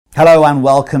Hello and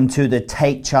welcome to the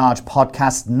Take Charge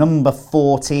podcast number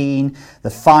 14, the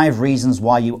 5 reasons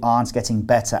why you aren't getting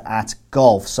better at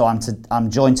golf. So I'm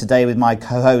joined today with my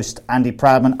co-host Andy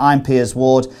Proudman. I'm Piers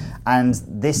Ward, and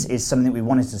this is something that we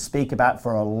wanted to speak about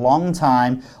for a long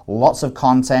time. Lots of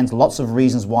content, lots of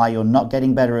reasons why you're not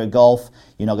getting better at golf.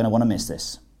 You're not going to want to miss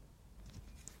this.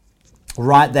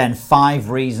 Right then,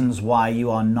 5 reasons why you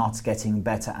are not getting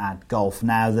better at golf.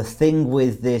 Now, the thing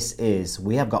with this is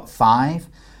we have got 5.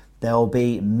 There will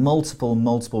be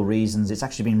multiple reasons. It's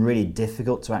actually been really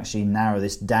difficult to actually narrow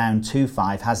this down to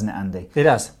 5, hasn't it, Andy? It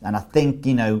has. And I think,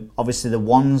 obviously the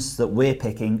ones that we're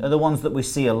picking are the ones that we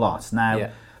see a lot.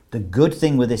 Now, The good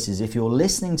thing with this is if you're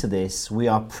listening to this, we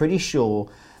are pretty sure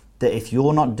that if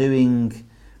you're not doing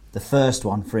the first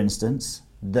one, for instance,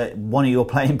 that one of your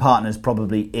playing partners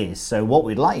probably is. So what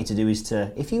we'd like you to do is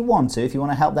to, if you want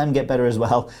to help them get better as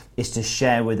well, is to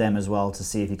share with them as well to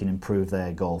see if you can improve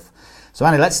their golf. So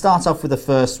Andy, let's start off with the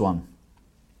first one.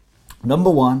 Number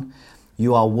 1,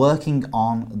 you are working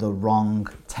on the wrong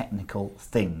technical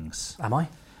things. Am I?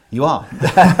 You are.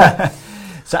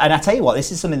 So, and I tell you what,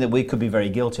 this is something that we could be very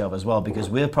guilty of as well, because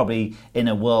we're probably in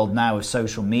a world now of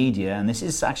social media, and this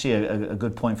is actually a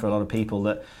good point for a lot of people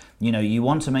that, you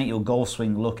want to make your golf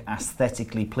swing look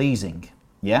aesthetically pleasing.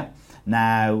 Yeah?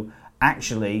 Now,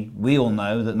 actually, we all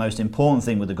know that the most important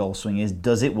thing with the golf swing is,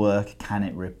 does it work? Can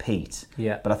it repeat?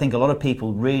 Yeah. But I think a lot of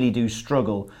people really do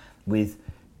struggle with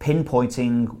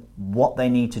pinpointing what they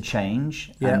need to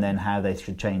change and then how they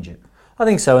should change it. I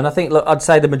think so, and I think, look, I'd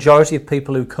say the majority of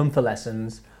people who come for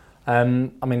lessons,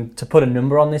 to put a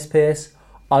number on this, Pierce,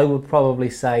 I would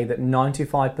probably say that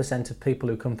 95% of people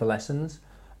who come for lessons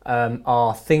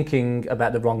are thinking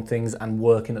about the wrong things and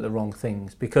working at the wrong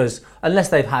things, because unless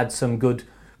they've had some good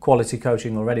quality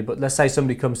coaching already, but let's say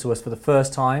somebody comes to us for the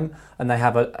first time and they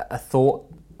have a thought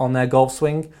on their golf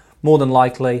swing, more than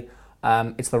likely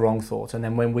it's the wrong thought. And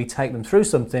then when we take them through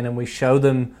something and we show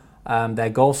them their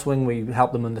golf swing, we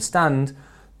help them understand,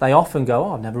 they often go,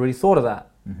 oh, I've never really thought of that.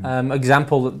 Mm-hmm.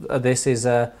 Example of this is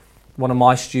one of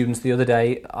my students the other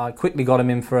day. I quickly got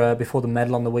him in for before the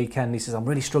medal on the weekend. He says, I'm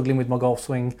really struggling with my golf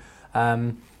swing.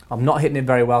 I'm not hitting it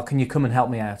very well. Can you come and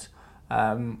help me out?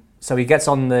 So he gets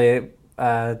on the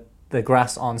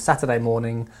grass on Saturday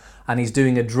morning and he's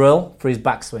doing a drill for his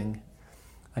backswing.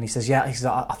 And he says,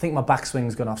 I think my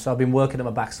backswing's gone off. So I've been working at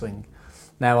my backswing.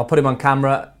 Now I'll put him on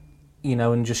camera,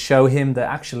 and just show him that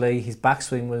actually his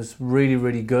backswing was really,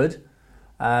 really good.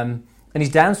 And his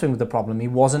downswing was the problem. He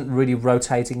wasn't really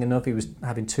rotating enough. He was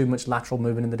having too much lateral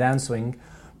movement in the downswing.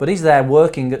 But he's there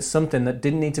working at something that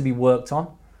didn't need to be worked on.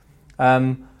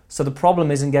 So the problem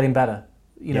isn't getting better.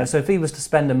 So if he was to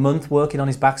spend a month working on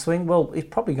his backswing, well, he's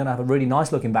probably going to have a really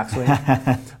nice looking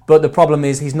backswing. But the problem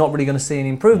is he's not really going to see any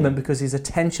improvement because his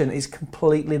attention is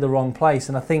completely the wrong place.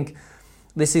 And I think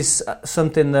this is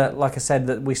something that, like I said,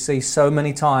 that we see so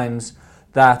many times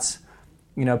that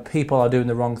people are doing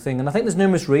the wrong thing. And I think there's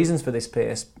numerous reasons for this,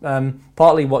 Pierce.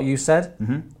 Partly what you said.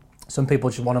 Mm-hmm. Some people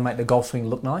just want to make the golf swing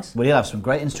look nice. Well, he'll have some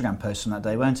great Instagram posts on that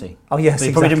day, won't he? Oh, yes,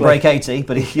 he probably didn't break 80,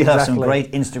 but he'll have some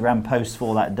great Instagram posts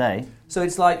for that day. So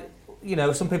it's like,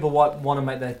 some people want to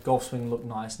make their golf swing look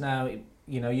nice. Now,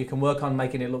 you can work on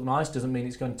making it look nice. Doesn't mean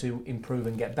it's going to improve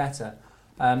and get better.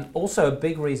 Also, a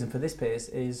big reason for this, Pierce,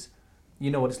 is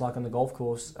what it's like on the golf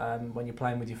course when you're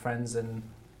playing with your friends, and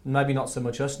maybe not so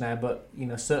much us now, but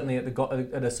certainly at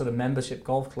a sort of membership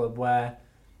golf club where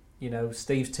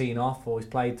Steve's teeing off, or he's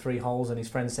played 3 holes, and his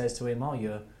friend says to him, "Oh,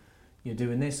 you're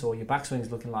doing this, or your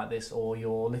backswing's looking like this, or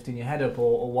you're lifting your head up,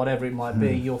 or whatever it might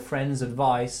be." Your friend's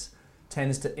advice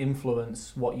tends to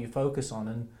influence what you focus on,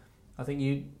 and I think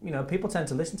people tend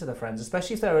to listen to their friends,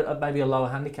 especially if they're maybe a lower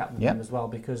handicap than them as well,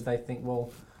 because they think,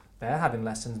 well, they're having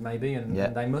lessons maybe, and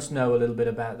they must know a little bit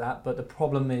about that. But the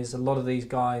problem is a lot of these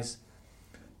guys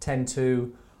tend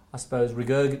to, I suppose,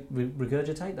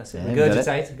 regurgitate. That's it.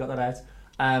 Regurgitate. Got that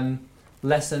out.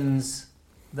 Lessons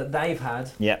that they've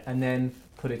had, and then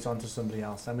put it onto somebody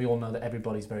else. And we all know that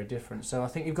everybody's very different. So I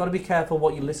think you've got to be careful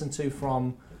what you listen to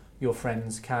from your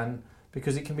friends,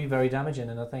 because it can be very damaging.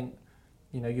 And I think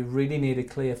you really need a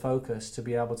clear focus to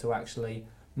be able to actually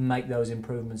make those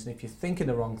improvements. And if you're thinking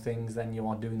the wrong things, then you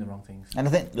are doing the wrong things. And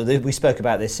I think we spoke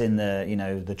about this in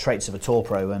the traits of a tour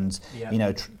pro, and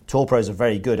tour pros are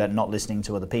very good at not listening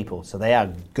to other people, so they are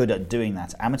good at doing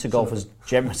that. Amateur golfers,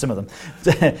 some of them,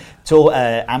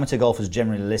 amateur golfers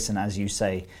generally listen, as you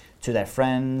say, to their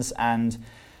friends. And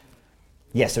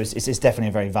so it's definitely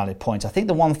a very valid point. I think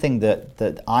the one thing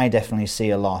that I definitely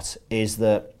see a lot is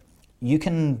that you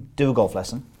can do a golf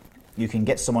lesson, you can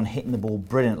get someone hitting the ball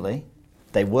brilliantly.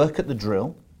 They work at the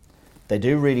drill, they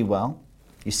do really well,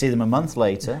 you see them a month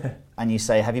later, and you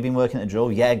say, have you been working at the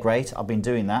drill? Yeah, great, I've been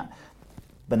doing that.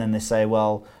 But then they say,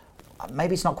 well,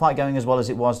 maybe it's not quite going as well as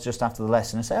it was just after the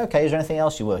lesson. And say, okay, is there anything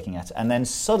else you're working at? And then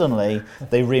suddenly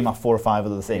they ream off 4 or 5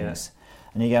 other things.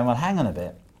 And you're going, well, hang on a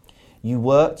bit. You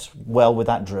worked well with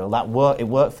that drill. It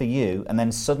worked for you, and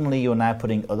then suddenly you're now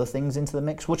putting other things into the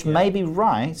mix, which may be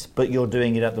right, but you're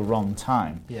doing it at the wrong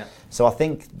time. Yeah. So I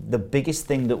think the biggest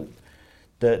thing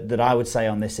that I would say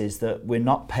on this is that we're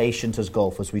not patient as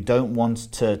golfers. We don't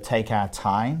want to take our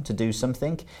time to do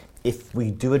something. If we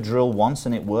do a drill once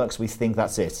and it works, we think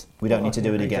that's it. We don't need to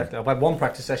do it again. Exactly. I've had one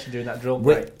practice session doing that drill.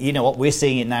 Great. You know what? We're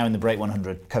seeing it now in the Break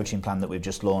 100 coaching plan that we've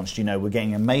just launched. You know, we're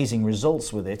getting amazing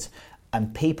results with it.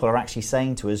 And people are actually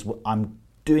saying to us, I'm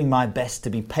doing my best to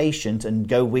be patient and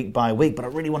go week by week, but I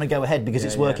really want to go ahead because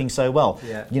it's working so well.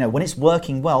 Yeah. You know, when it's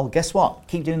working well, guess what?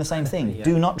 Keep doing the same thing.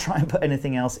 Do not try and put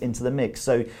anything else into the mix.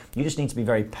 So you just need to be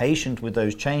very patient with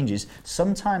those changes.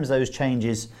 Sometimes those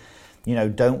changes, you know,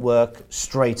 don't work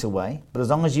straight away, but as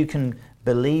long as you can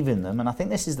believe in them, and I think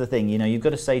this is the thing, you know, you've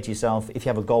got to say to yourself, if you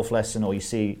have a golf lesson or you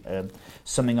see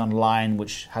something online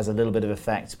which has a little bit of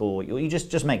effect or you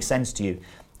just makes sense to you,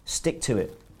 stick to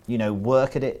it. You know,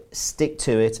 work at it, stick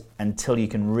to it until you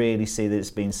can really see that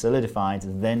it's been solidified,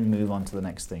 then move on to the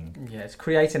next thing. Yeah, it's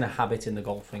creating a habit in the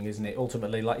golfing, isn't it?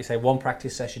 Ultimately, like you say, one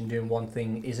practice session doing one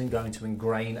thing isn't going to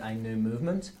ingrain a new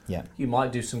movement. Yeah. You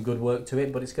might do some good work to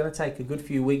it, but it's going to take a good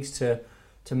few weeks to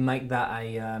make that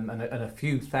and a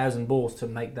few thousand balls to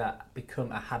make that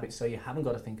become a habit, so you haven't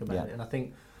got to think about it. And I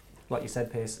think, like you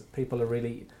said, Piers, people are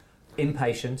really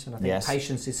impatient, and I think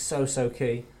patience is so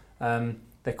key.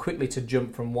 They're quickly to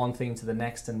jump from one thing to the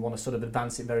next and want to sort of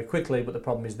advance it very quickly, but the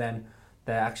problem is then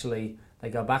they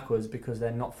go backwards because they're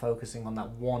not focusing on that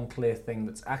one clear thing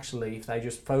that's actually, if they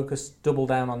just focus, double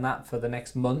down on that for the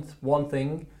next month, one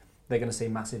thing, they're going to see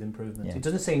massive improvement. Yeah. It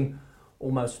doesn't seem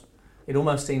it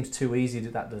almost seems too easy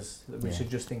that we should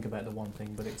just think about the one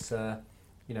thing, but it's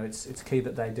you know, it's key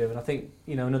that they do. And I think,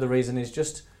 you know, another reason is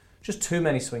just too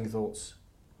many swing thoughts.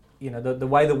 You know, the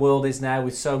way the world is now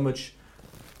with so much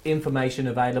information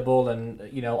available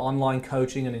and, you know, online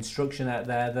coaching and instruction out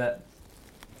there, that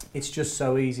it's just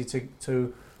so easy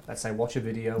to let's say watch a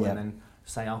video and then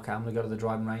say, okay, I'm going to go to the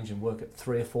driving range and work at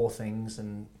 3 or 4 things,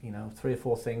 and, you know, 3 or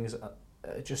 4 things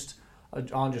aren't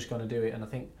just going to do it. And I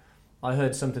think I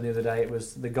heard something the other day, it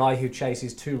was the guy who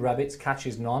chases 2 rabbits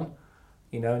catches none.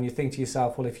 You know, and you think to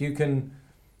yourself, well, if you can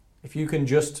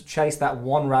just chase that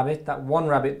one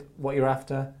rabbit what you're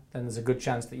after, then there's a good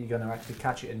chance that you're going to actually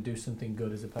catch it and do something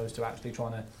good, as opposed to actually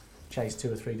trying to chase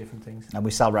 2 or 3 different things. And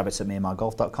we sell rabbits at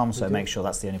meandmygolf.com, so make sure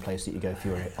that's the only place that you go for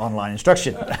your online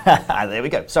instruction. There we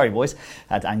go. Sorry, boys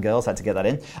and girls, had to get that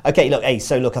in. Okay, look, I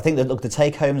think that the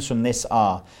take homes from this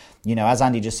are, you know, as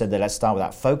Andy just said there, let's start with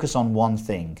that. Focus on one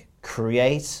thing.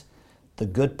 Create the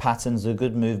good patterns, the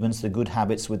good movements, the good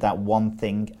habits with that one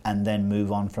thing, and then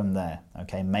move on from there.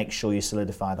 Okay, make sure you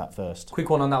solidify that first. Quick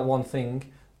one on that one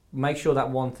thing. Make sure that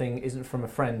one thing isn't from a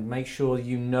friend. Make sure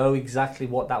you know exactly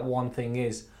what that one thing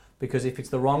is, because if it's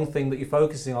the wrong thing that you're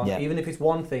focusing on, even if it's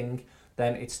one thing,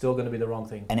 then it's still going to be the wrong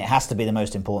thing. And it has to be the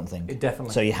most important thing. It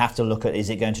definitely. So you have to look at, is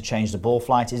it going to change the ball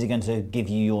flight? Is it going to give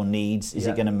you your needs? Is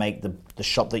it going to make the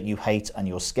shot that you hate and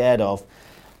you're scared of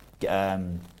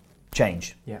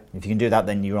change? Yeah. If you can do that,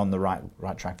 then you're on the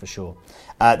right track for sure.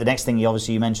 The next thing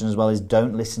you mentioned as well is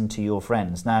don't listen to your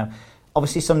friends. Now,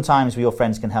 obviously, sometimes your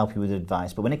friends can help you with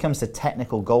advice, but when it comes to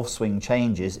technical golf swing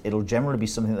changes, it'll generally be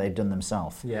something that they've done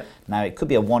themselves. Yeah. Now, it could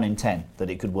be a 1 in 10 that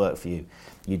it could work for you.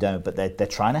 You don't, but they're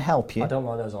trying to help you. I don't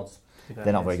like those odds.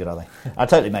 They're not very good, are they? I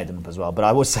totally made them up as well, but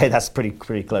I would say that's pretty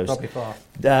close. Probably far.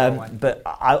 But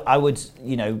I would,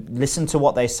 you know, listen to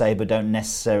what they say, but don't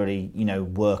necessarily, you know,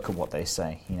 work at what they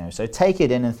say. You know, so take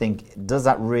it in and think, does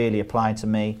that really apply to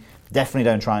me? Definitely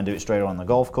don't try and do it straight on the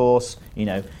golf course. You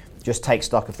know, just take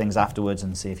stock of things afterwards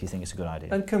and see if you think it's a good idea.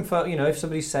 And confirm, you know, if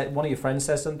one of your friends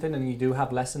says something and you do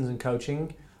have lessons and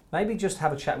coaching, maybe just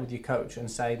have a chat with your coach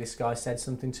and say, this guy said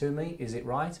something to me, is it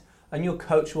right? And your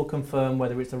coach will confirm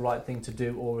whether it's the right thing to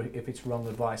do or if it's wrong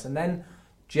advice. And then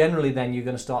generally then you're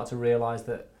going to start to realise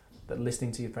that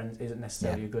listening to your friends isn't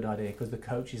necessarily a good idea, because the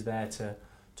coach is there to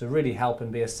really help and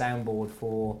be a soundboard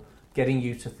for getting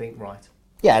you to think right.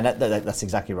 Yeah, that's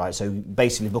exactly right. So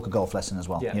basically book a golf lesson as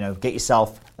well. Yeah. You know, get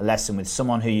yourself a lesson with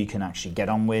someone who you can actually get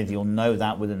on with. You'll know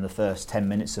that within the first 10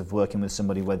 minutes of working with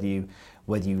somebody, whether you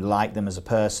like them as a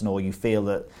person or you feel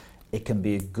that it can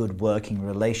be a good working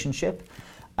relationship.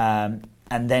 And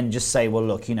then just say, well,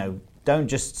 look, you know, don't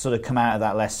just sort of come out of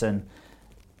that lesson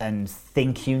and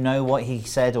think you know what he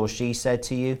said or she said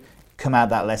to you. come out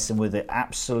that lesson with the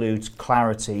absolute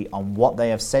clarity on what they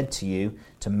have said to you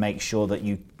to make sure that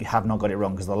you have not got it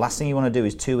wrong. Because the last thing you want to do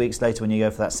is 2 weeks later when you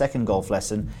go for that second golf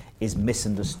lesson is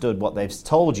misunderstood what they've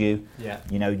told you. Yeah.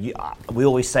 We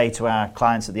always say to our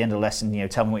clients at the end of the lesson,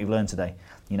 tell me what you've learned today.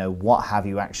 What have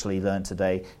you actually learned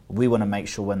today? We want to make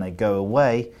sure when they go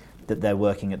away that they're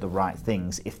working at the right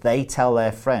things. If they tell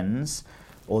their friends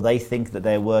or they think that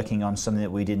they're working on something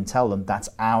that we didn't tell them, that's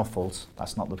our fault.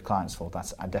 That's not the client's fault.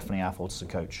 That's definitely our fault as a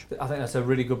coach. I think that's a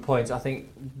really good point. I think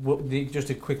just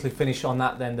to quickly finish on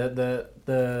that then,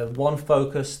 the one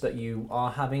focus that you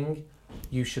are having,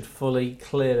 you should fully,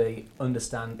 clearly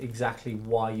understand exactly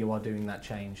why you are doing that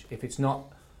change. If it's not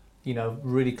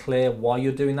really clear why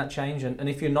you're doing that change, and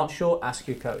if you're not sure, ask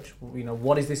your coach,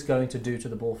 what is this going to do to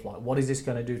the ball flight? What is this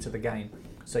going to do to the game?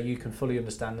 So you can fully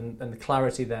understand, and the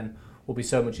clarity then will be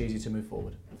so much easier to move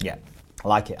forward. Yeah, I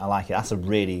like it. That's a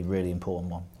really, really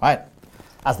important one. Right,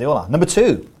 as they all are. Number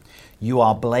 2, you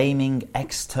are blaming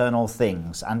external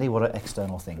things. Andy, what are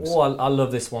external things? Oh, I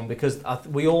love this one because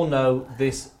we all know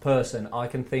this person. I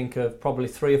can think of probably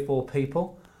 3 or 4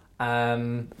 people.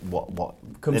 What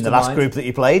in the last mind. Group that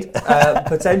you played?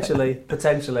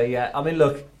 Potentially, yeah. I mean,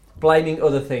 look, blaming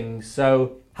other things.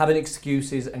 So having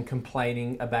excuses and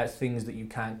complaining about things that you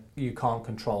can't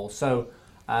control. So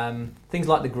things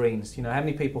like the greens. How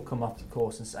many people come off the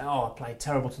course and say, "Oh, I played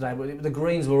terrible today, but the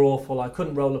greens were awful. I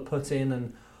couldn't roll a putt in,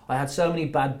 and I had so many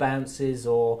bad bounces,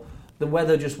 or the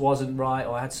weather just wasn't right,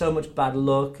 or I had so much bad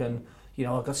luck, and I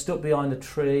got stuck behind a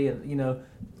tree." And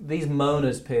these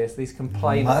moaners, Pierce, these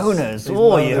complainers.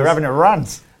 Moaners? You're having a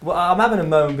rant. Well, I'm having a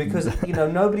moan because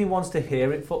nobody wants to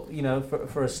hear it.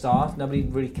 For a start, nobody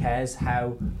really cares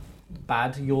how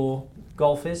bad your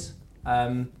golf is.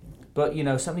 But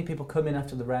so many people come in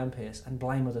after the round, Pierce, and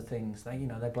blame other things. They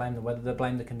blame the weather, they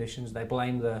blame the conditions, they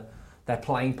blame their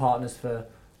playing partners for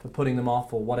putting them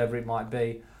off or whatever it might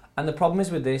be. And the problem is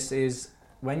with this is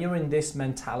when you're in this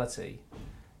mentality,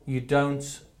 you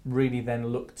don't really then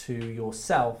look to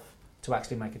yourself to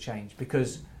actually make a change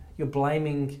because you're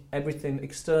blaming everything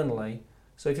externally.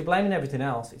 So if you're blaming everything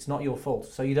else, it's not your fault.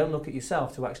 So you don't look at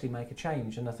yourself to actually make a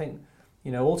change. And I think,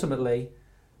 ultimately,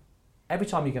 every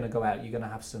time you're going to go out, you're going to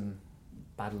have some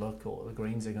bad luck, or the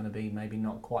greens are going to be maybe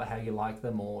not quite how you like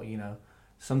them, or,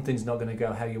 something's not going to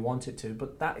go how you want it to.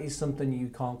 But that is something you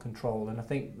can't control. And I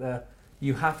think that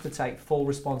you have to take full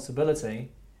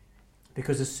responsibility,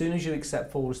 because as soon as you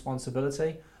accept full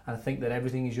responsibility and think that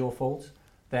everything is your fault,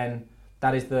 then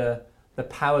that is the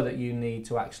power that you need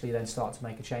to actually then start to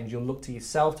make a change. You'll look to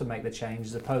yourself to make the change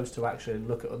as opposed to actually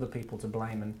look at other people to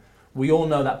blame. And we all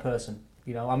know that person.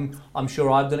 I'm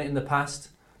sure I've done it in the past,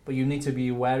 but you need to be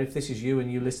aware if this is you and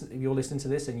if you're listening to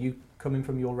this and you come in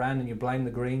from your round and you blame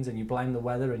the greens and you blame the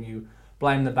weather and you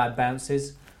blame the bad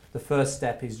bounces, the first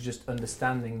step is just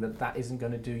understanding that isn't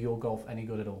going to do your golf any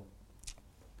good at all.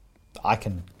 I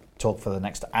can talk for the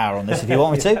next hour on this if you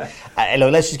want me to.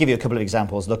 Look, let's just give you a couple of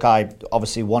examples. Look, I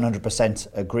obviously 100%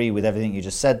 agree with everything you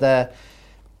just said there.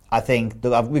 I think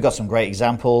we've got some great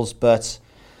examples, but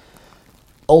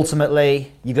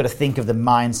ultimately you've got to think of the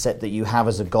mindset that you have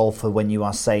as a golfer when you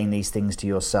are saying these things to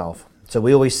yourself. So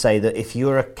we always say that if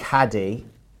you're a caddy,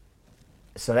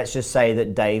 so let's just say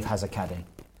that Dave has a caddy.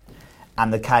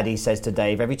 And the caddy says to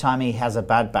Dave, every time he has a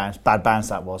bad bounce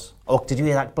that was. Oh, did you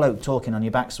hear that bloke talking on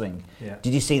your backswing? Yeah.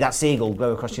 Did you see that seagull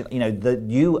go across your...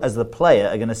 you as the player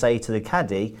are going to say to the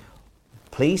caddy,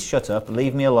 please shut up,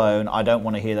 leave me alone, I don't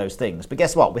want to hear those things. But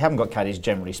guess what? We haven't got caddies,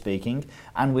 generally speaking,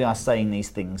 and we are saying these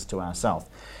things to ourselves.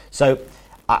 So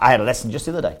I had a lesson just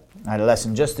the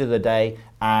other day.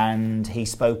 And he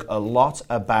spoke a lot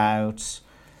about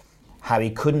how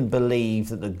he couldn't believe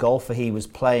that the golfer he was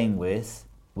playing with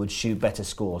would shoot better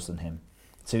scores than him.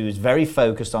 So he was very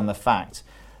focused on the fact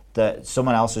that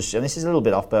someone else was, and this is a little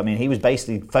bit off, but he was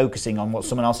basically focusing on what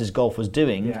someone else's golf was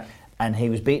doing, and he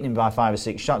was beating him by 5 or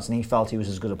 6 shots, and he felt he was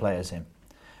as good a player as him.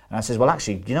 And I says, well,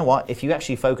 actually, you know what? If you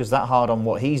actually focus that hard on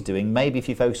what he's doing, maybe if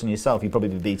you focus on yourself, you'd probably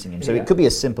be beating him. So it could be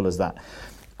as simple as that.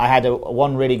 I had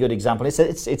one really good example.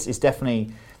 It's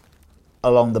definitely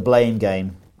along the blame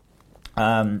game.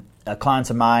 A client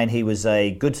of mine, he was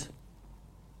a good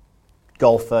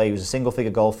golfer. He was a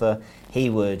single-figure golfer. He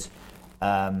would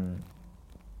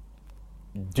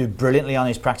do brilliantly on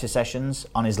his practice sessions.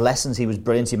 On his lessons, he was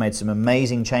brilliant. He made some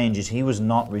amazing changes. He was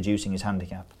not reducing his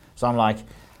handicap. So I'm like,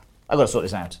 I've got to sort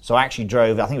this out. So I actually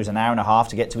drove, I think it was an hour and a half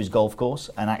to get to his golf course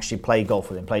and actually played golf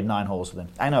with him, played 9 holes with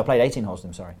him. I played 18 holes with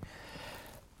him, sorry.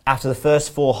 After the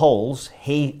first 4 holes,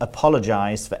 he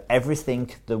apologised for everything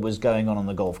that was going on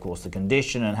the golf course, the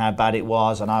condition and how bad it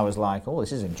was, and I was like, oh,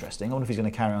 this is interesting. I wonder if he's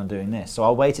going to carry on doing this. So I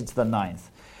waited to the 9th.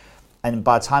 And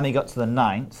by the time he got to the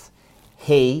 9th,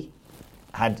 he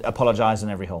had apologised on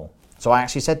every hole. So I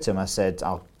actually said to him,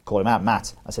 I'll call him out,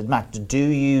 Matt. I said, Matt, do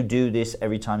you do this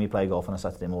every time you play golf on a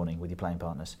Saturday morning with your playing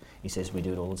partners? He says, we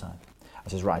do it all the time. I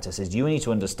says, right. I says, you need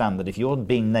to understand that if you're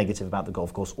being negative about the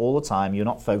golf course all the time, you're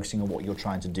not focusing on what you're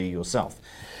trying to do yourself.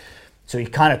 So he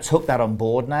kind of took that on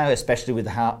board now, especially with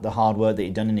the hard work that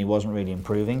he'd done, and he wasn't really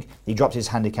improving. He dropped his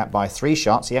handicap by 3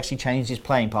 shots. He actually changed his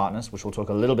playing partners, which we'll talk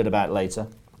a little bit about later.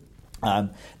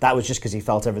 That was just because he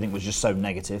felt everything was just so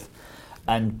negative.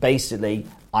 And basically,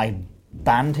 I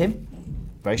banned him,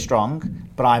 very strong,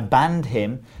 but I banned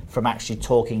him from actually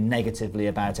talking negatively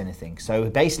about anything. So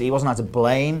basically, he wasn't allowed to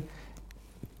blame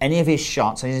any of his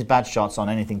shots, any of his bad shots, on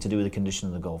anything to do with the condition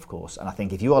of the golf course. And I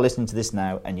think if you are listening to this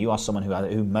now and you are someone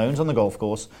who moans on the golf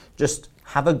course, just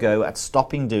have a go at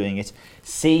stopping doing it.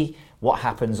 See what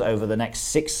happens over the next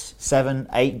 6, 7,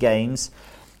 8 games.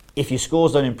 If your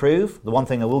scores don't improve, the one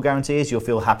thing I will guarantee is you'll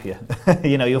feel happier.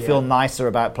 You'll feel nicer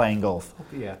about playing golf.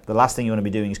 Yeah. The last thing you want to be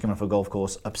doing is coming off a golf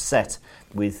course upset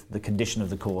with the condition of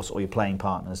the course or your playing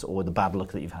partners or the bad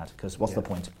luck that you've had, because what's the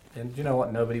point? And you know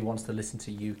what? Nobody wants to listen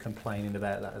to you complaining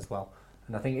about that as well.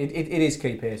 And I think it is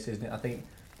key, Pierce, isn't it? I think,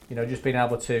 just being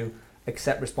able to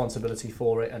accept responsibility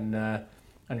for it and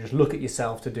just look at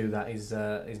yourself to do that is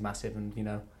massive.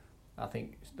 And, I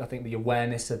think the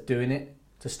awareness of doing it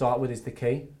to start with is the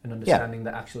key, and understanding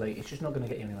that actually it's just not going to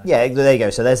get you anywhere. Yeah, there you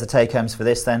go. So there's the take-homes for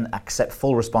this then. Accept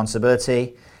full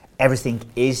responsibility. Everything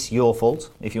is your fault,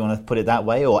 if you want to put it that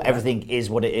way, or everything is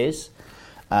what it is.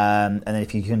 And then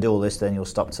if you can do all this, then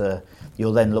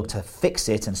you'll then look to fix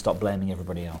it and stop blaming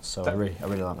everybody else. So I really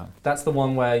like that. That's the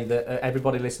one way that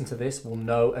everybody listening to this will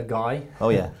know a guy. Oh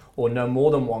yeah. Or know more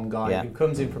than one guy who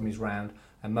comes in from his round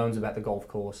and moans about the golf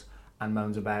course and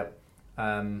moans about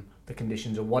the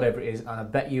conditions or whatever it is, and I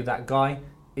bet you that guy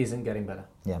isn't getting better.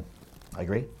 Yeah, I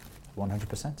agree,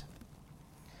 100%.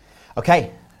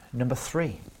 Okay, number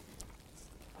 3.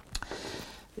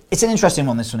 It's an interesting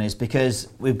one, this one is, because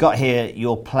we've got here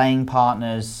your playing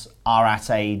partners are at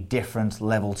a different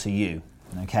level to you.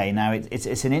 Okay, now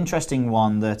it's an interesting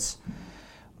one that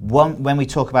when we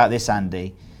talk about this,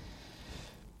 Andy,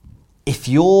 if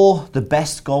you're the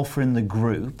best golfer in the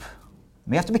group,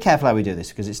 we have to be careful how we do this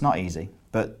because it's not easy.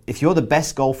 But if you're the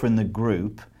best golfer in the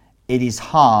group, it is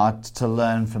hard to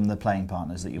learn from the playing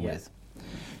partners that you're with.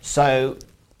 So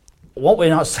what we're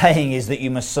not saying is that you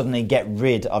must suddenly get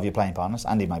rid of your playing partners.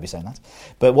 Andy might be saying that.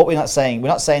 But what we're not saying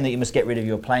that you must get rid of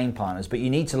your playing partners, but you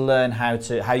need to learn how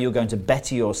you're going to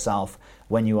better yourself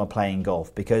when you are playing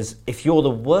golf. Because if you're the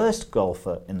worst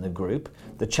golfer in the group,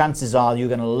 the chances are you're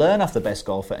going to learn off the best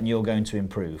golfer and you're going to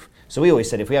improve. So we always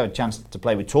said if we have a chance to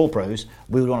play with tour pros,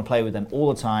 we would want to play with them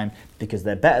all the time because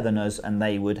they're better than us and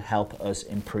they would help us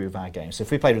improve our game. So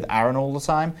if we played with Aaron all the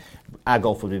time, our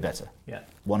golf would be better. Yeah.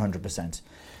 100%.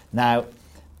 Now,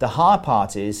 the hard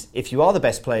part is if you are the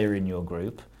best player in your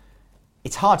group,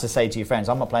 it's hard to say to your friends,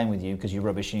 I'm not playing with you because you're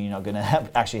rubbish and you're not going to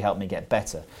actually help me get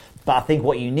better. But I think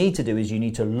what you need to do is you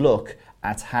need to look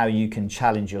at how you can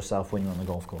challenge yourself when you're on the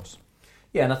golf course.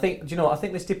 Yeah, and I think, I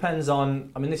think this depends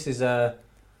on,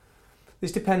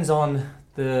 this depends on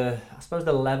the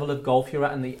level of golf you're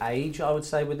at and the age, I would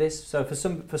say, with this. So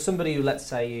for somebody who, let's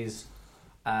say, is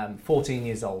 14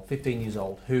 years old, 15 years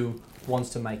old, who wants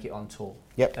to make it on tour.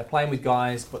 Yep. They're playing with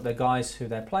guys, but the guys who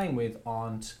they're playing with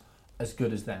aren't as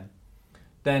good as them.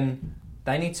 Then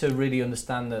they need to really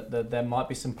understand that there might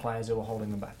be some players who are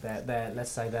holding them back. Let's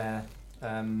say their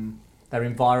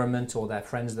environment or their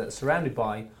friends that they're surrounded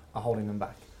by are holding them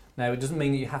back. Now, it doesn't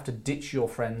mean that you have to ditch your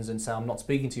friends and say, I'm not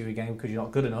speaking to you again because you're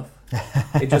not good enough.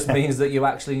 It just means that you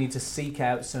actually need to seek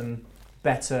out some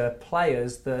better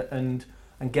players and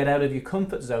get out of your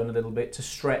comfort zone a little bit to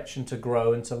stretch and to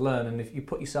grow and to learn. And if you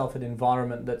put yourself in an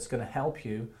environment that's going to help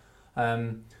you,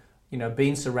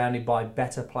 being surrounded by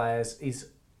better players is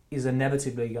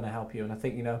inevitably going to help you. And I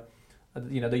think,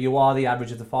 that you are the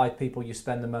average of the 5 people you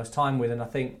spend the most time with. And I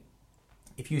think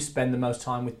if you spend the most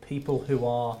time with people who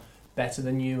are better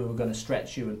than you, who are going to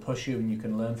stretch you and push you and you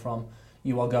can learn from,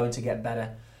 you are going to get better.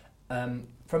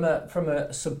 From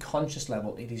a subconscious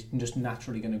level, it is just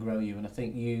naturally going to grow you. And I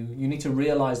think you need to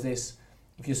realise this.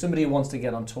 If you're somebody who wants to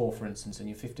get on tour, for instance, and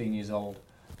you're 15 years old,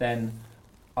 then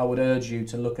I would urge you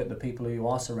to look at the people who you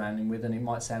are surrounding with, and it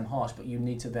might sound harsh, but you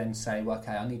need to then say, well,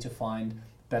 okay, I need to find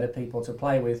better people to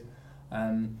play with who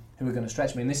are going to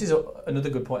stretch me. And this is another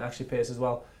good point, actually, Pierce, as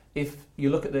well. If you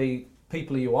look at the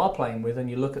people who you are playing with and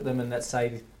you look at them and let's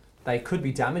say they could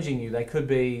be damaging you, they could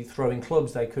be throwing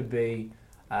clubs, they could be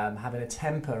having a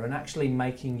temper and actually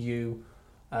making you,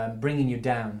 bringing you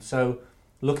down. So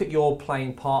look at your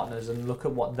playing partners and look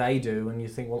at what they do, and you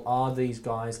think, well, are these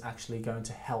guys actually going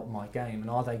to help my game, and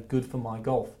are they good for my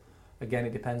golf? Again,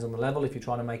 it depends on the level. If you're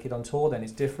trying to make it on tour, then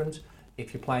it's different.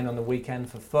 If you're playing on the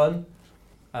weekend for fun,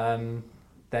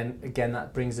 then again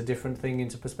that brings a different thing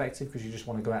into perspective, because you just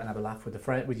want to go out and have a laugh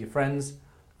with your friends.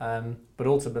 But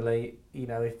ultimately,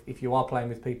 if you are playing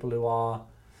with people who are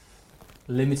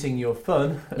limiting your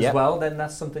fun as well, then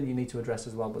that's something you need to address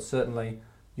as well. But certainly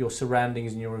your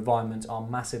surroundings and your environment are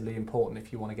massively important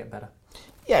if you want to get better.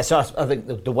 Yeah, so I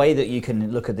think the way that you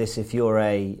can look at this, if you're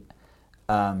a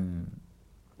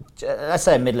let's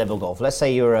say a mid-level golfer, let's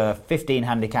say you're a 15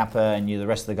 handicapper and the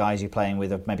rest of the guys you're playing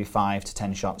with are maybe 5 to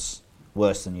 10 shots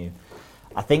worse than you.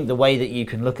 I think the way that you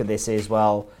can look at this is,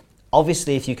 well,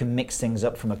 obviously if you can mix things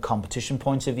up from a competition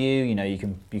point of view,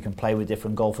 you can play with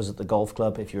different golfers at the golf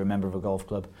club if you're a member of a golf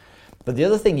club. But the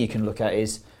other thing you can look at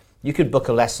is you could book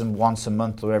a lesson once a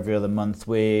month or every other month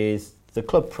with the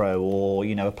club pro, or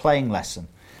a playing lesson.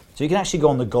 So you can actually go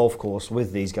on the golf course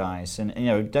with these guys,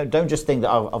 and don't just think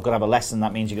that I've got to have a lesson.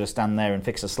 That means you've got to stand there and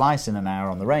fix a slice in an hour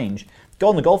on the range. Go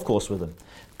on the golf course with them.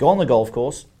 Go on the golf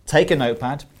course, take a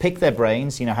notepad, pick their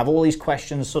brains. Have all these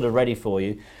questions sort of ready for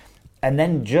you, and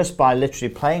then just by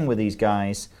literally playing with these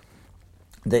guys,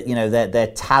 that their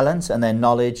talent and their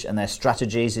knowledge and their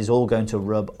strategies is all going to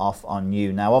rub off on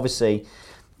you. Now, obviously,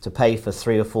 to pay for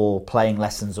 3 or 4 playing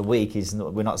lessons a week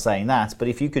we're not saying that, but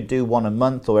if you could do one a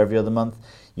month or every other month,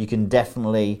 you can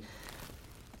definitely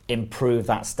improve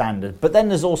that standard. But then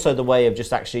there's also the way of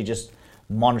just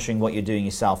monitoring what you're doing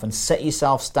yourself and set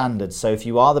yourself standards. So if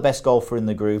you are the best golfer in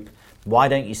the group, why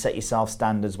don't you set yourself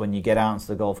standards when you get out onto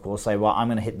the golf course? Say, well, I'm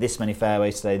going to hit this many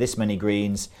fairways today, this many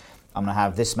greens, I'm going to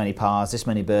have this many pars, this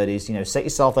many birdies. Set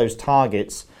yourself those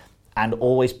targets and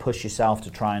always push yourself to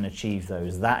try and achieve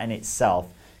those. That in itself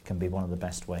can be one of the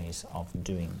best ways of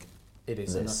doing it.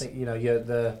 Is, this. And I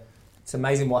think it's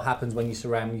amazing what happens when you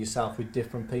surround yourself with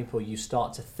different people. You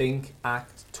start to think,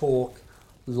 act, talk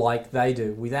like they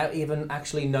do without even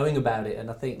actually knowing about it. And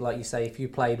I think, like you say, if you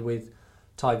played with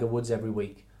Tiger Woods every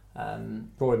week,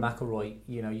 Rory McIlroy,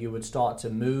 you would start to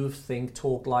move, think,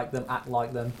 talk like them, act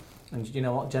like them, and you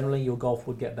know what? Generally, your golf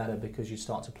would get better because you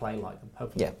start to play like them.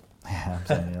 Hopefully, yeah,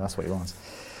 absolutely. That's what you want.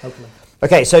 Hopefully.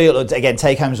 Okay, so again,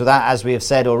 take homes with that, as we have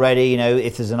said already.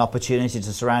 If there's an opportunity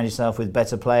to surround yourself with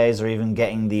better players, or even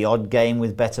getting the odd game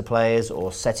with better players,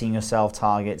 or setting yourself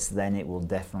targets, then it will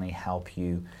definitely help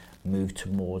you move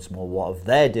towards more what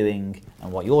they're doing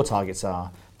and what your targets are,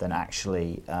 than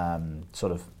actually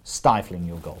sort of stifling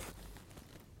your golf.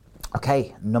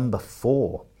 Okay, number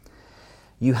 4.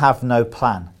 You have no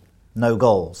plan, no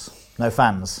goals, no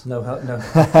fans. No.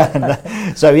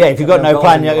 So yeah, if you've got no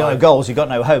plan, you've got no goals, you've got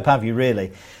no hope, have you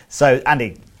really? So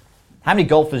Andy, how many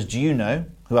golfers do you know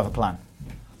who have a plan?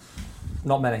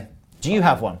 Not many. Do you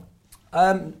have one?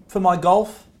 For my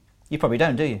golf? You probably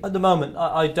don't, do you? At the moment,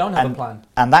 I don't have a plan.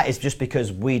 And that is just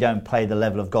because we don't play the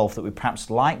level of golf that we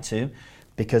perhaps like to,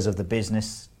 because of the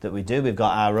business that we do. We've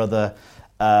got our other,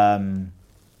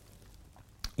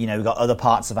 we've got other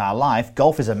parts of our life.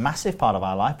 Golf is a massive part of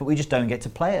our life, but we just don't get to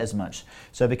play it as much.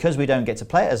 So because we don't get to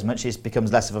play it as much, it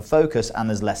becomes less of a focus and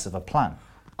there's less of a plan.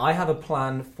 I have a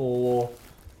plan for,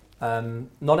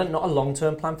 not a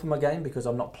long-term plan for my game, because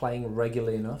I'm not playing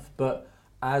regularly enough, but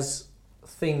as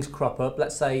things crop up,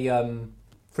 let's say,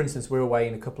 for instance, we're away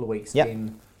in a couple of weeks. Yep.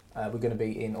 We're going to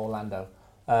be in Orlando.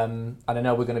 And I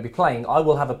know we're going to be playing. I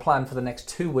will have a plan for the next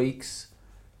 2 weeks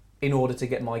in order to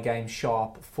get my game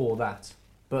sharp for that.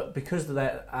 But because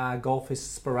our golf is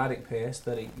sporadic, Pierce,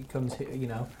 that it comes,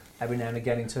 every now and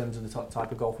again in terms of the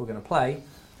type of golf we're going to play,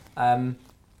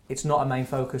 it's not a main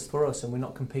focus for us, and we're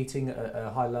not competing at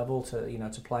a high level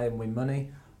to play and win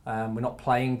money. We're not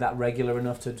playing that regular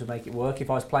enough to make it work. If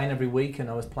I was playing every week and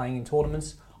I was playing in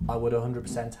tournaments, I would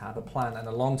 100% have a plan, and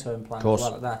a long-term plan as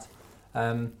well at that.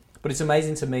 But it's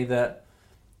amazing to me that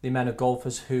the amount of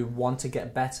golfers who want to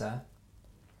get better,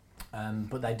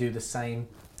 but they do the same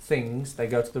things. They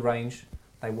go to the range,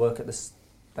 they work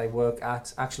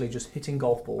at actually just hitting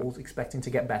golf balls, expecting to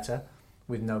get better,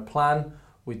 with no plan,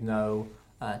 with no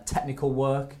technical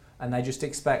work, and they just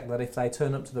expect that if they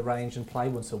turn up to the range and play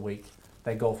once a week,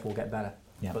 their golf will get better.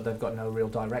 Yeah. But they've got no real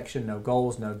direction, no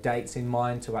goals, no dates in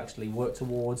mind to actually work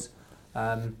towards.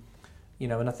 And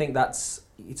I think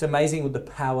it's amazing with the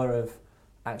power of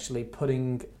actually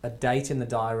putting a date in the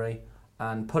diary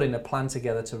and putting a plan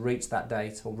together to reach that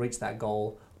date or reach that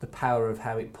goal, the power of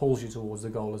how it pulls you towards the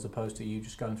goal as opposed to you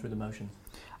just going through the motions.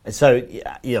 So,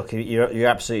 you're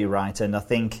absolutely right. And I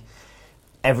think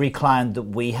every client that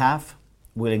we have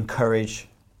will encourage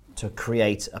to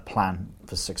create a plan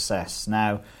for success.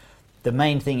 Now, the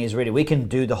main thing is really we can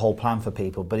do the whole plan for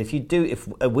people, but if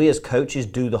we as coaches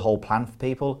do the whole plan for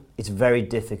people, it's very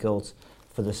difficult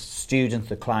for the students,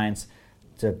 the clients,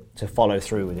 to follow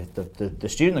through with it. The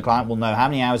student, the client will know how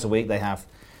many hours a week they have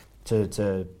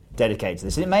to dedicate to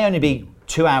this. And it may only be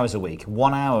 2 hours a week,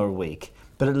 1 hour a week,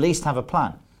 but at least have a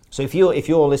plan. So if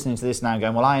you're listening to this now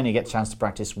going, well, I only get a chance to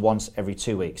practice once every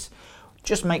 2 weeks,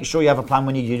 just make sure you have a plan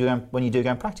when you do go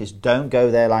and practice. Don't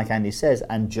go there, like Andy says,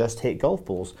 and just hit golf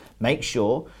balls. Make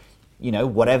sure,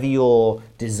 whatever your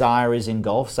desire is in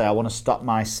golf, say I want to stop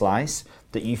my slice,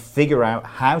 that you figure out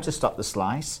how to stop the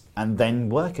slice and then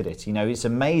work at it. It's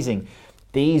amazing.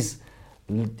 These,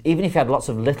 even if you had lots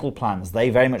of little plans, they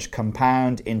very much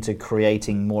compound into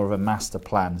creating more of a master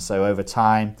plan. So over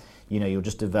time, you'll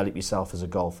just develop yourself as a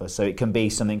golfer. So it can be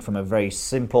something from a very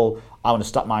simple, I want to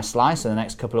stop my slice in the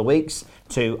next couple of weeks,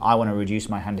 to I want to reduce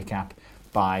my handicap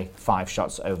by 5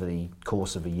 shots over the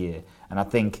course of a year. And I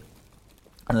think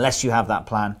unless you have that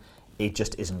plan, it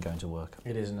just isn't going to work.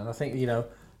 It isn't. And I think,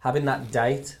 having that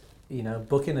date,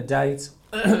 booking a date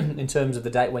in terms of the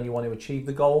date when you want to achieve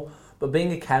the goal, but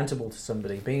being accountable to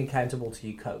somebody, being accountable to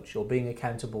your coach, or being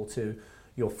accountable to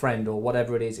your friend or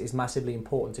whatever it is massively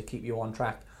important to keep you on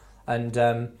track. And,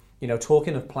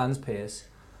 talking of plans, Piers,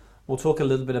 we'll talk a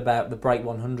little bit about the Break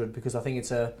 100, because I think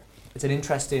it's an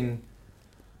interesting,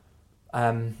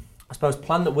 I suppose,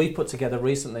 plan that we put together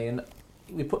recently. And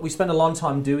we spent a long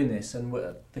time doing this, and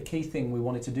the key thing we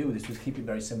wanted to do with this was keep it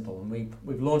very simple. And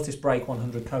we've launched this Break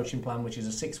 100 coaching plan, which is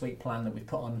a 6-week plan that we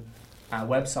put on our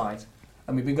website.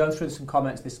 And we've been going through some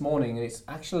comments this morning, and it's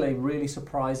actually really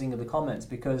surprising of the comments,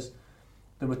 because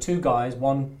there were 2 guys,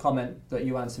 one comment that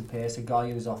you answered, Piers, a guy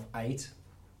who was off 8,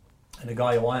 and a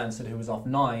guy who I answered who was off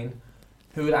 9,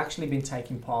 who had actually been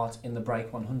taking part in the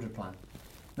Break 100 plan.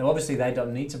 Now, obviously, they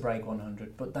don't need to break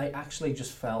 100, but they actually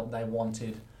just felt they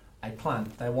wanted a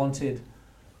plan. They wanted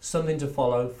something to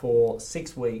follow for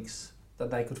 6 weeks that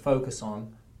they could focus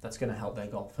on that's going to help their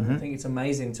golf. And I think it's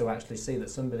amazing to actually see that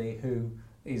somebody who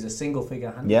is a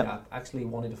single-figure handicap actually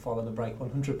wanted to follow the Break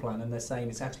 100 plan, and they're saying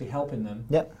it's actually helping them.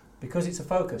 Because it's a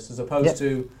focus, as opposed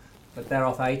to that they're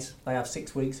off 8, they have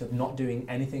 6 weeks of not doing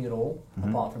anything at all,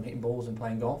 apart from hitting balls and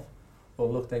playing golf.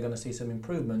 Well, look, they're going to see some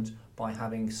improvement by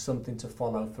having something to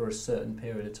follow for a certain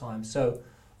period of time. So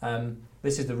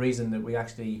this is the reason that we're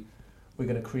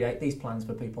going to create these plans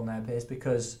for people now, Piers,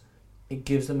 because it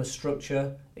gives them a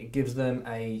structure, it gives them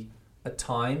a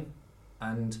time,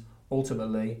 and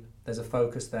ultimately there's a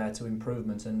focus there to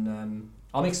improvement. And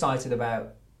I'm excited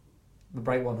about the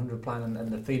Break 100 plan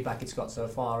and the feedback it's got so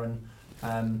far,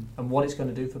 and what it's going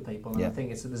to do for people. And I think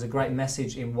there's a great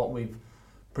message in what we've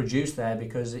produced there,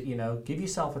 because give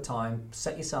yourself a time,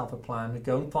 set yourself a plan,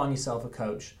 go and find yourself a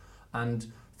coach,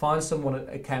 and find someone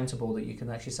accountable that you can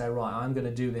actually say, right, I'm going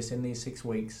to do this in these 6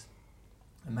 weeks,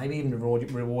 and maybe even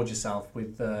reward yourself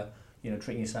with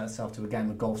treating yourself to a game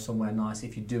of golf somewhere nice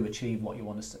if you do achieve what you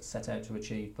want to set out to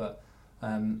achieve. But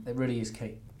it really is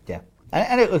key. Yeah.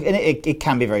 And it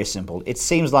can be very simple. It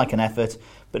seems like an effort,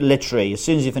 but literally, as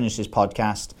soon as you finish this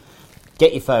podcast,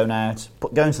 get your phone out,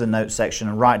 go into the notes section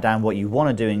and write down what you want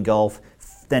to do in golf,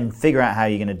 then figure out how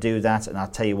you're going to do that, and I'll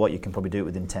tell you what, you can probably do it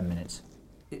within 10 minutes.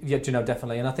 Yeah,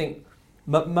 definitely. And I think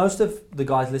most of the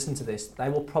guys listen to this, they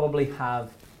will probably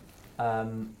have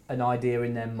an idea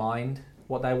in their mind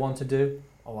what they want to do.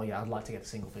 Oh, yeah, I'd like to get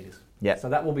single figures. Yeah. So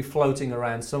that will be floating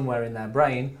around somewhere in their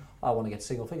brain. I want to get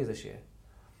single figures this year.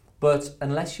 But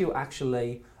unless you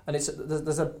actually, and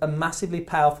there's a massively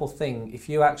powerful thing if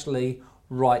you actually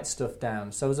write stuff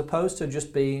down. So as opposed to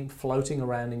just being floating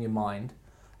around in your mind,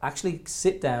 actually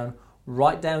sit down,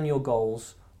 write down your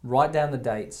goals, write down the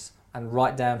dates, and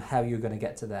write down how you're going to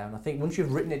get to there. And I think once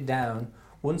you've written it down,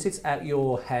 once it's out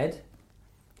your head,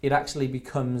 it actually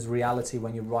becomes reality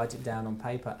when you write it down on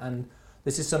paper. And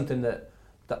this is something that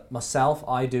myself,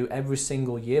 I do every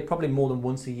single year, probably more than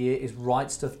once a year, is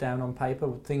write stuff down on paper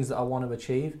with things that I want to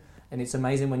achieve. And it's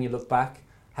amazing when you look back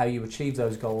how you achieve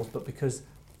those goals, but because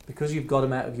you've got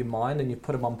them out of your mind and you've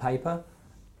put them on paper,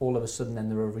 all of a sudden then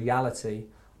they're a reality,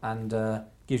 and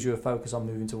gives you a focus on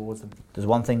moving towards them. There's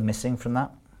one thing missing from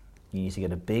that. You need to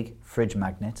get a big fridge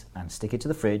magnet and stick it to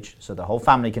the fridge so the whole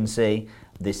family can see,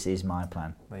 this is my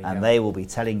plan. And they will be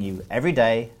telling you every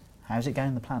day, how's it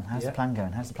going, the plan? How's the plan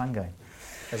going? How's the plan going?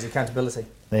 There's accountability.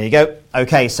 There you go.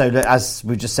 Okay, so as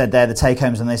we've just said there, the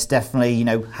take-homes on this, definitely,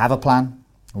 have a plan,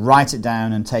 write it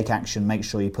down and take action. Make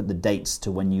sure you put the dates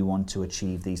to when you want to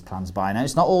achieve these plans by. Now,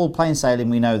 it's not all plain sailing,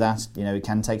 we know that. It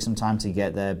can take some time to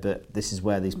get there, but this is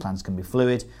where these plans can be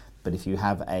fluid. But if you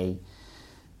have a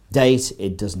date,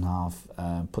 it doesn't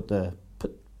have, put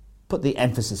the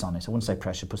emphasis on it. I wouldn't say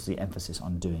pressure, puts the emphasis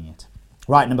on doing it.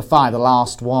 Right, number 5, the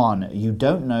last one. You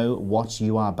don't know what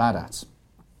you are bad at.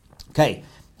 Okay,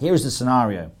 here is the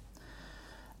scenario.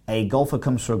 A golfer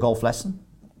comes for a golf lesson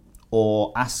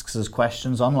or asks us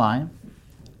questions online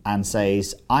and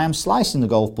says, I am slicing the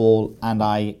golf ball and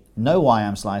I know why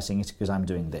I'm slicing it because I'm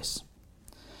doing this.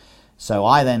 So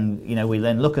we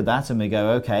then look at that and we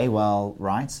go, okay, well,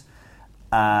 right.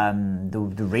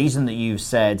 The reason that you've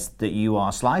said that you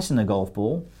are slicing the golf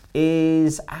ball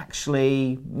is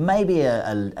actually maybe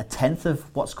a tenth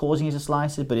of what's causing you to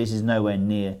slice it, but it is nowhere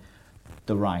near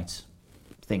the right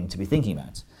thing to be thinking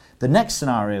about. The next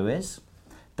scenario is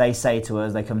they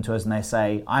come to us and they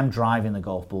say, I'm driving the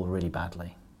golf ball really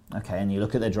badly. Okay, and you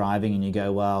look at their driving and you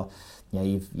go, well,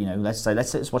 yeah,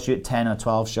 let's watch you at 10 or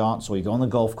 12 shots, or you go on the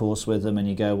golf course with them and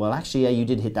you go, well, actually, yeah, you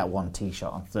did hit that one tee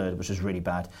shot on third, which was really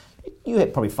bad. You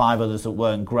hit probably 5 others that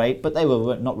weren't great, but they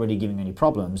were not really giving you any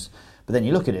problems. But then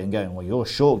you look at it and go, well, your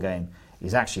short game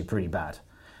is actually pretty bad.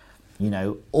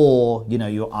 Or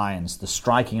your irons. The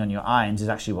striking on your irons is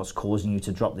actually what's causing you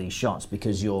to drop these shots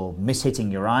because you're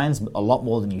mishitting your irons a lot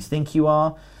more than you think you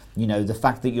are. The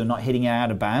fact that you're not hitting it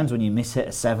out of bounds when you mishit a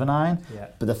 7-iron,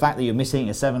 but the fact that you're mishitting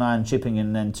a 7-iron, chipping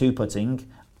and then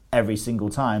 2-putting every single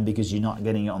time because you're not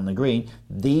getting it on the green,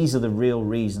 these are the real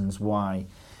reasons why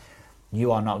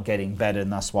you are not getting better,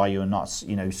 and that's why you're not,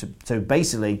 so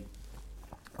basically,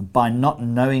 by not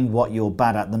knowing what you're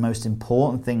bad at, the most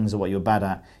important things are what you're bad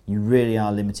at, you really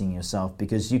are limiting yourself,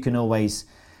 because you can always,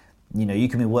 you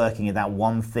can be working at that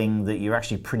one thing that you're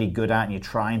actually pretty good at and you're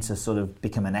trying to sort of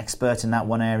become an expert in that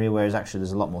one area, whereas actually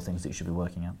there's a lot more things that you should be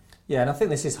working at. Yeah, and I think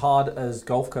this is hard as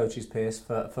golf coaches, Piers,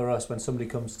 for us when somebody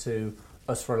comes to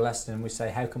us for a lesson and we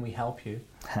say, how can we help you?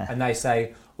 And they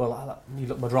say, well,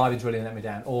 look, my driving's really letting me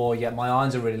down, or yeah, my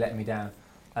irons are really letting me down.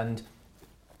 And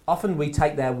often we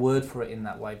take their word for it in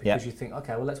that way because you think,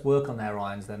 okay, well, let's work on their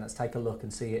irons then. Let's take a look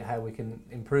and see how we can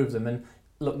improve them. And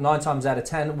look, 9 times out of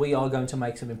 10, we are going to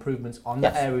make some improvements on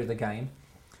that area of the game.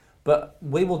 But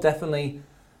we will definitely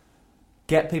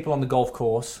get people on the golf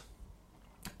course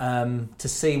to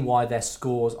see why their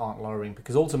scores aren't lowering,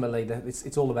 because ultimately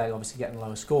it's all about obviously getting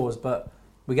lower scores, but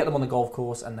we get them on the golf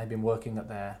course and they've been working at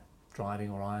their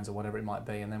driving or irons or whatever it might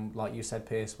be, and then like you said,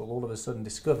 Piers, will all of a sudden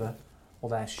discover, well,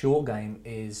 their short game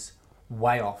is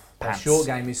way off. Their short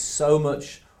game is so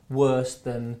much worse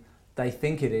than they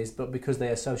think it is, but because they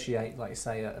associate, like you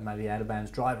say, maybe out of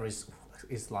bounds driver is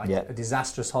like a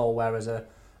disastrous hole, whereas a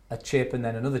chip and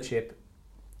then another chip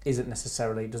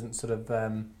doesn't sort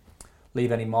of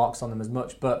leave any marks on them as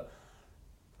much. But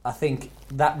I think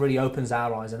that really opens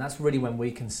our eyes, and that's really when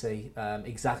we can see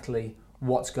exactly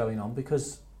what's going on,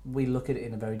 because we look at it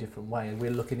in a very different way, and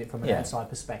we're looking at it from an outside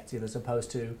perspective as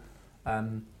opposed to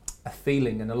a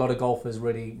feeling. And a lot of golfers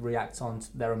really react on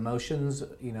their emotions,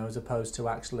 as opposed to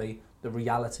actually the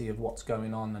reality of what's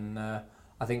going on. And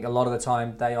I think a lot of the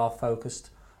time they are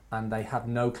focused and they have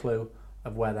no clue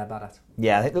of where they're bad at.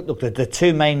 Yeah, I think, look, the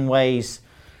 2 main ways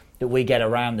that we get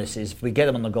around this is we get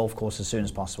them on the golf course as soon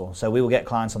as possible. So we will get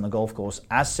clients on the golf course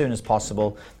as soon as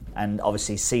possible and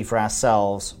obviously see for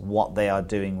ourselves what they are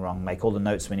doing wrong, make all the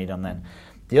notes we need on them.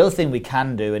 The other thing we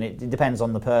can do, and it depends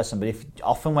on the person, but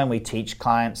often when we teach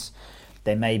clients,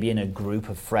 they may be in a group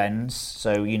of friends.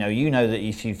 So, that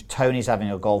if Tony's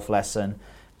having a golf lesson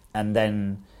and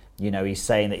then, he's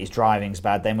saying that his driving's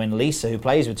bad, then when Lisa, who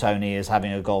plays with Tony, is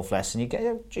having a golf lesson,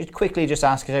 you quickly just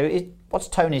ask her, what's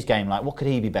Tony's game like? What could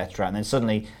he be better at? And then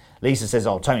suddenly Lisa says,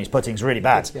 oh, Tony's putting's really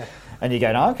bad. Yeah. And you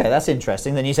go, oh, okay, that's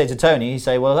interesting. Then you say to Tony,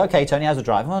 well, okay, Tony, how's the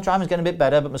driving? Well, the driving's getting a bit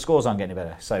better, but my scores aren't getting any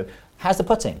better. So how's the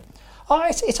putting? Oh,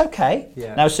 it's okay.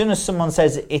 Yeah. Now, as soon as someone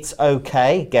says it's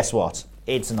okay, guess what?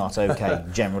 It's not okay,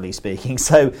 generally speaking.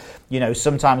 So,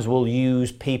 sometimes we'll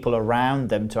use people around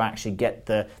them to actually get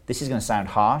this is going to sound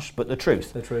harsh, but the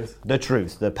truth.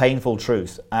 The painful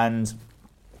truth. And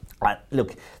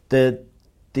look, the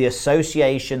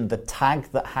association, the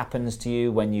tag that happens to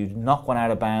you when you knock one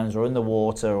out of bounds or in the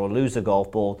water or lose a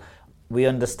golf ball, we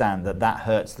understand that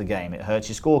hurts the game. It hurts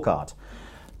your scorecard.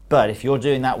 But if you're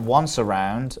doing that once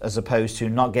around, as opposed to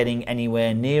not getting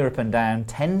anywhere near up and down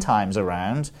 10 times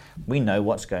around, we know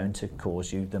what's going to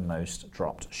cause you the most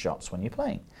dropped shots when you're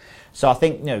playing. So I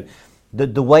think,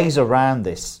 the ways around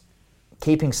this,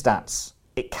 keeping stats,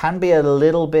 it can be a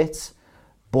little bit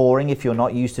boring if you're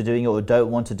not used to doing it or don't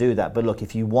want to do that. But look,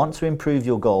 if you want to improve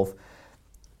your golf,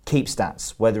 keep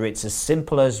stats, whether it's as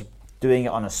simple as doing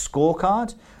it on a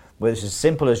scorecard, whether it's as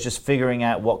simple as just figuring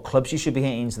out what clubs you should be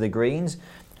hitting into the greens,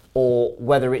 or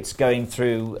whether it's going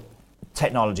through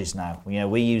technologies now.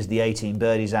 We use the 18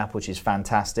 Birdies app, which is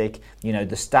fantastic. The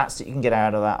stats that you can get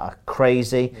out of that are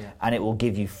crazy, and it will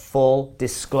give you full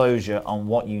disclosure on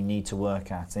what you need to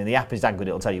work at. The app is that good;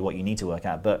 it'll tell you what you need to work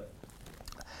at. But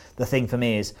the thing for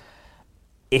me is,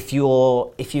 if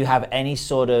you have any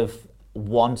sort of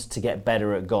want to get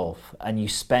better at golf and you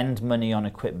spend money on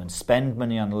equipment, spend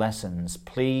money on lessons,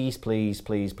 please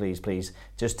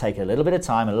just take a little bit of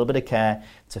time, a little bit of care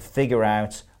to figure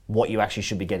out what you actually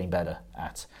should be getting better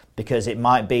at. Because it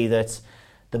might be that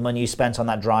the money you spent on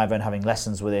that driver and having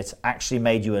lessons with it actually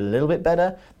made you a little bit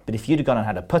better, but if you'd have gone and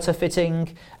had a putter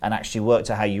fitting and actually worked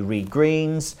out how you read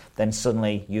greens, then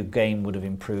suddenly your game would have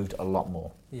improved a lot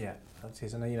more. Yeah, that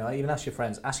is. And even ask your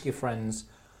friends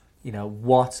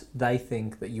what they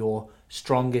think that your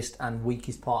strongest and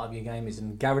weakest part of your game is,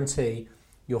 and guarantee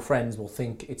your friends will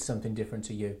think it's something different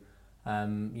to you.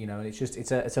 And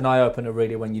it's an eye opener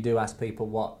really when you do ask people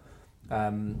what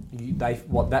they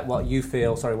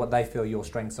feel your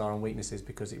strengths are and weaknesses,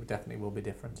 because it definitely will be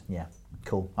different. Yeah,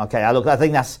 cool. Okay, I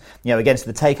think that's again, so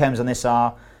the take homes on this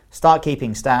are: start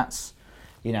keeping stats.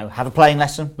 Have a playing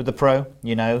lesson with the pro.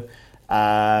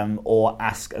 Or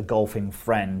ask a golfing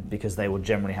friend, because they will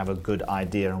generally have a good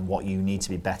idea on what you need to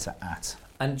be better at.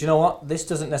 And do you know what? This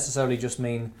doesn't necessarily just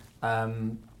mean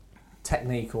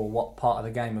technique or what part of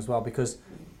the game as well, because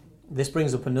this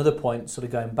brings up another point, sort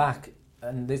of going back,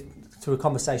 and through a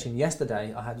conversation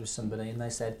yesterday I had with somebody, and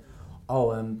they said,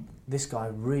 this guy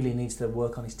really needs to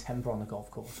work on his temper on the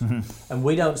golf course. And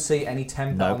we don't see any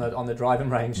temper on the driving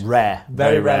range. Rare.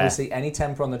 Very rare we see any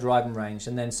temper on the driving range.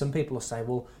 And then some people will say,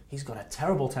 well, he's got a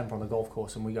terrible temper on the golf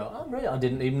course. And we go, oh, really? I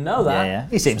didn't even know that. Yeah.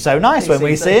 He seems so nice when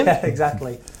we see him. Yeah,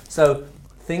 exactly. So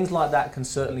things like that can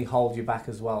certainly hold you back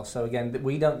as well. So again,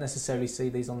 we don't necessarily see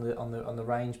these on the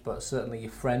range, but certainly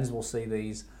your friends will see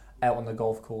these out on the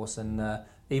golf course. And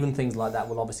even things like that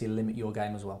will obviously limit your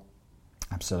game as well.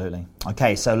 Absolutely.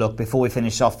 Okay, so look, before we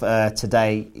finish off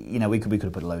today, we could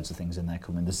have put loads of things in there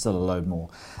coming. There's still a load more.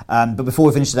 But before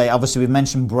we finish today, obviously we've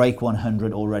mentioned Break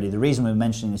 100 already. The reason we're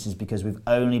mentioning this is because we've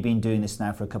only been doing this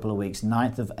now for a couple of weeks.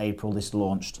 9th of April, this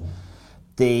launched.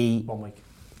 1 week.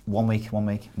 1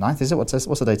 week. 9th, is it?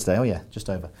 What's the day today? Oh yeah, just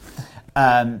over.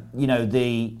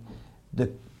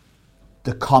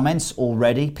 The comments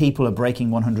already, people are breaking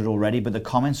 100 already, but the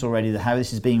comments already, how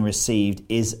this is being received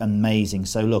is amazing.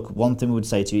 So look, one thing we would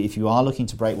say to you, if you are looking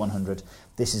to break 100,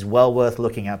 this is well worth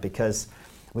looking at, because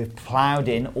we've ploughed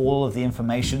in all of the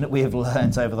information that we have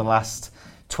learned over the last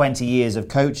 20 years of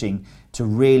coaching to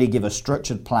really give a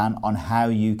structured plan on how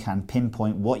you can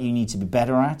pinpoint what you need to be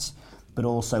better at, but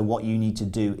also what you need to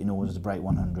do in order to break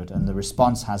 100. And the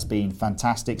response has been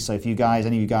fantastic. So if any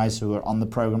of you guys who are on the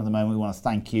program at the moment, we want to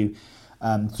thank you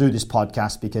through this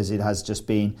podcast, because it has just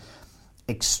been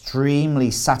extremely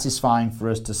satisfying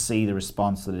for us to see the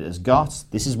response that it has got.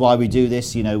 This is why we do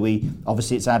this.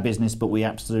 Obviously it's our business, but we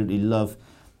absolutely love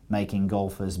making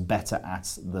golfers better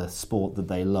at the sport that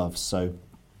they love. So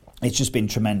it's just been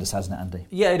tremendous, hasn't it, Andy?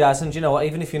 Yeah, it has. And you know what?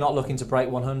 Even if you're not looking to break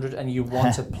 100 and you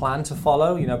want a plan to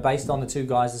follow, based on the two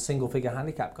guys, the single-figure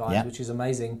handicap guys, which is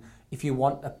amazing. If you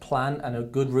want a plan and a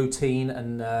good routine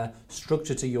and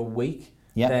structure to your week,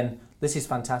 then this is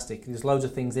fantastic. There's loads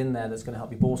of things in there that's going to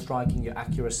help your ball striking, your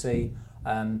accuracy,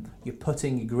 your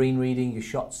putting, your green reading, your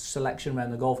shot selection around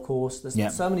the golf course.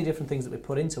 There's so many different things that we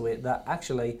put into it that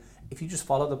actually, if you just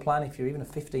follow the plan, if you're even a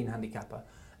 15 handicapper,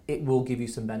 it will give you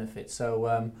some benefits.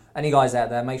 So any guys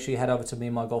out there, make sure you head over to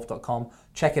meandmygolf.com,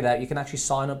 check it out. You can actually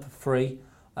sign up for free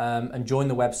and join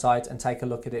the website and take a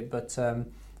look at it. But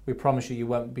we promise you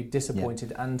won't be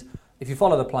disappointed. And if you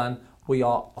follow the plan, we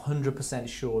are 100%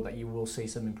 sure that you will see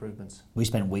some improvements. We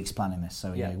spent weeks planning this,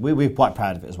 so we're quite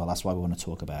proud of it as well. That's why we want to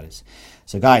talk about it.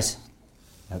 So guys,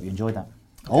 I hope you enjoyed that.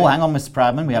 Okay. Oh, hang on, Mr.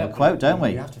 Proudman, we have a quote, don't we?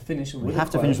 We have to finish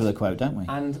with a quote, don't we?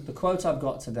 And the quote I've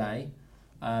got today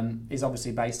is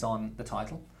obviously based on the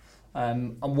title,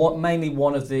 and mainly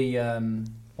one of the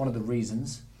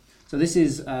reasons. So this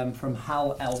is from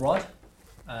Hal Elrod,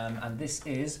 and this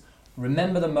is: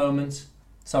 remember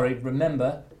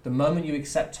the moment you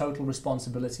accept total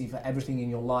responsibility for everything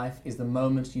in your life is the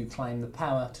moment you claim the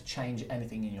power to change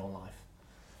anything in your life.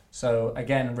 So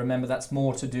again, remember, that's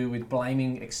more to do with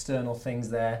blaming external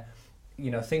things there.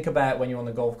 Think about when you're on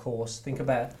the golf course, think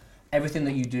about everything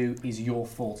that you do is your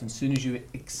fault. And as soon as you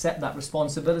accept that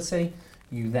responsibility,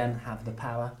 you then have the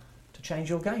power to change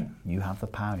your game. You have the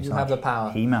power. You have the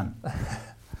power. He-Man.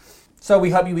 So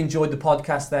we hope you enjoyed the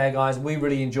podcast there, guys. We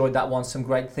really enjoyed that one. Some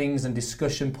great things and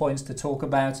discussion points to talk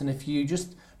about. And if you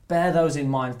just bear those in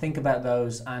mind, think about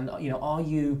those. And, are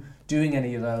you doing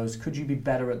any of those? Could you be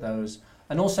better at those?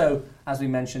 And also, as we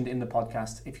mentioned in the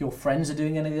podcast, if your friends are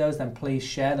doing any of those, then please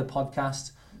share the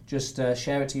podcast. Just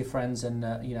share it to your friends and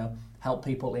help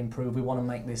people improve. We want to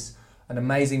make this an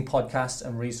amazing podcast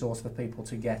and resource for people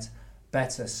to get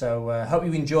better. So hope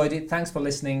you enjoyed it. Thanks for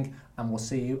listening, and we'll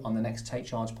see you on the next Take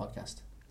Charge podcast.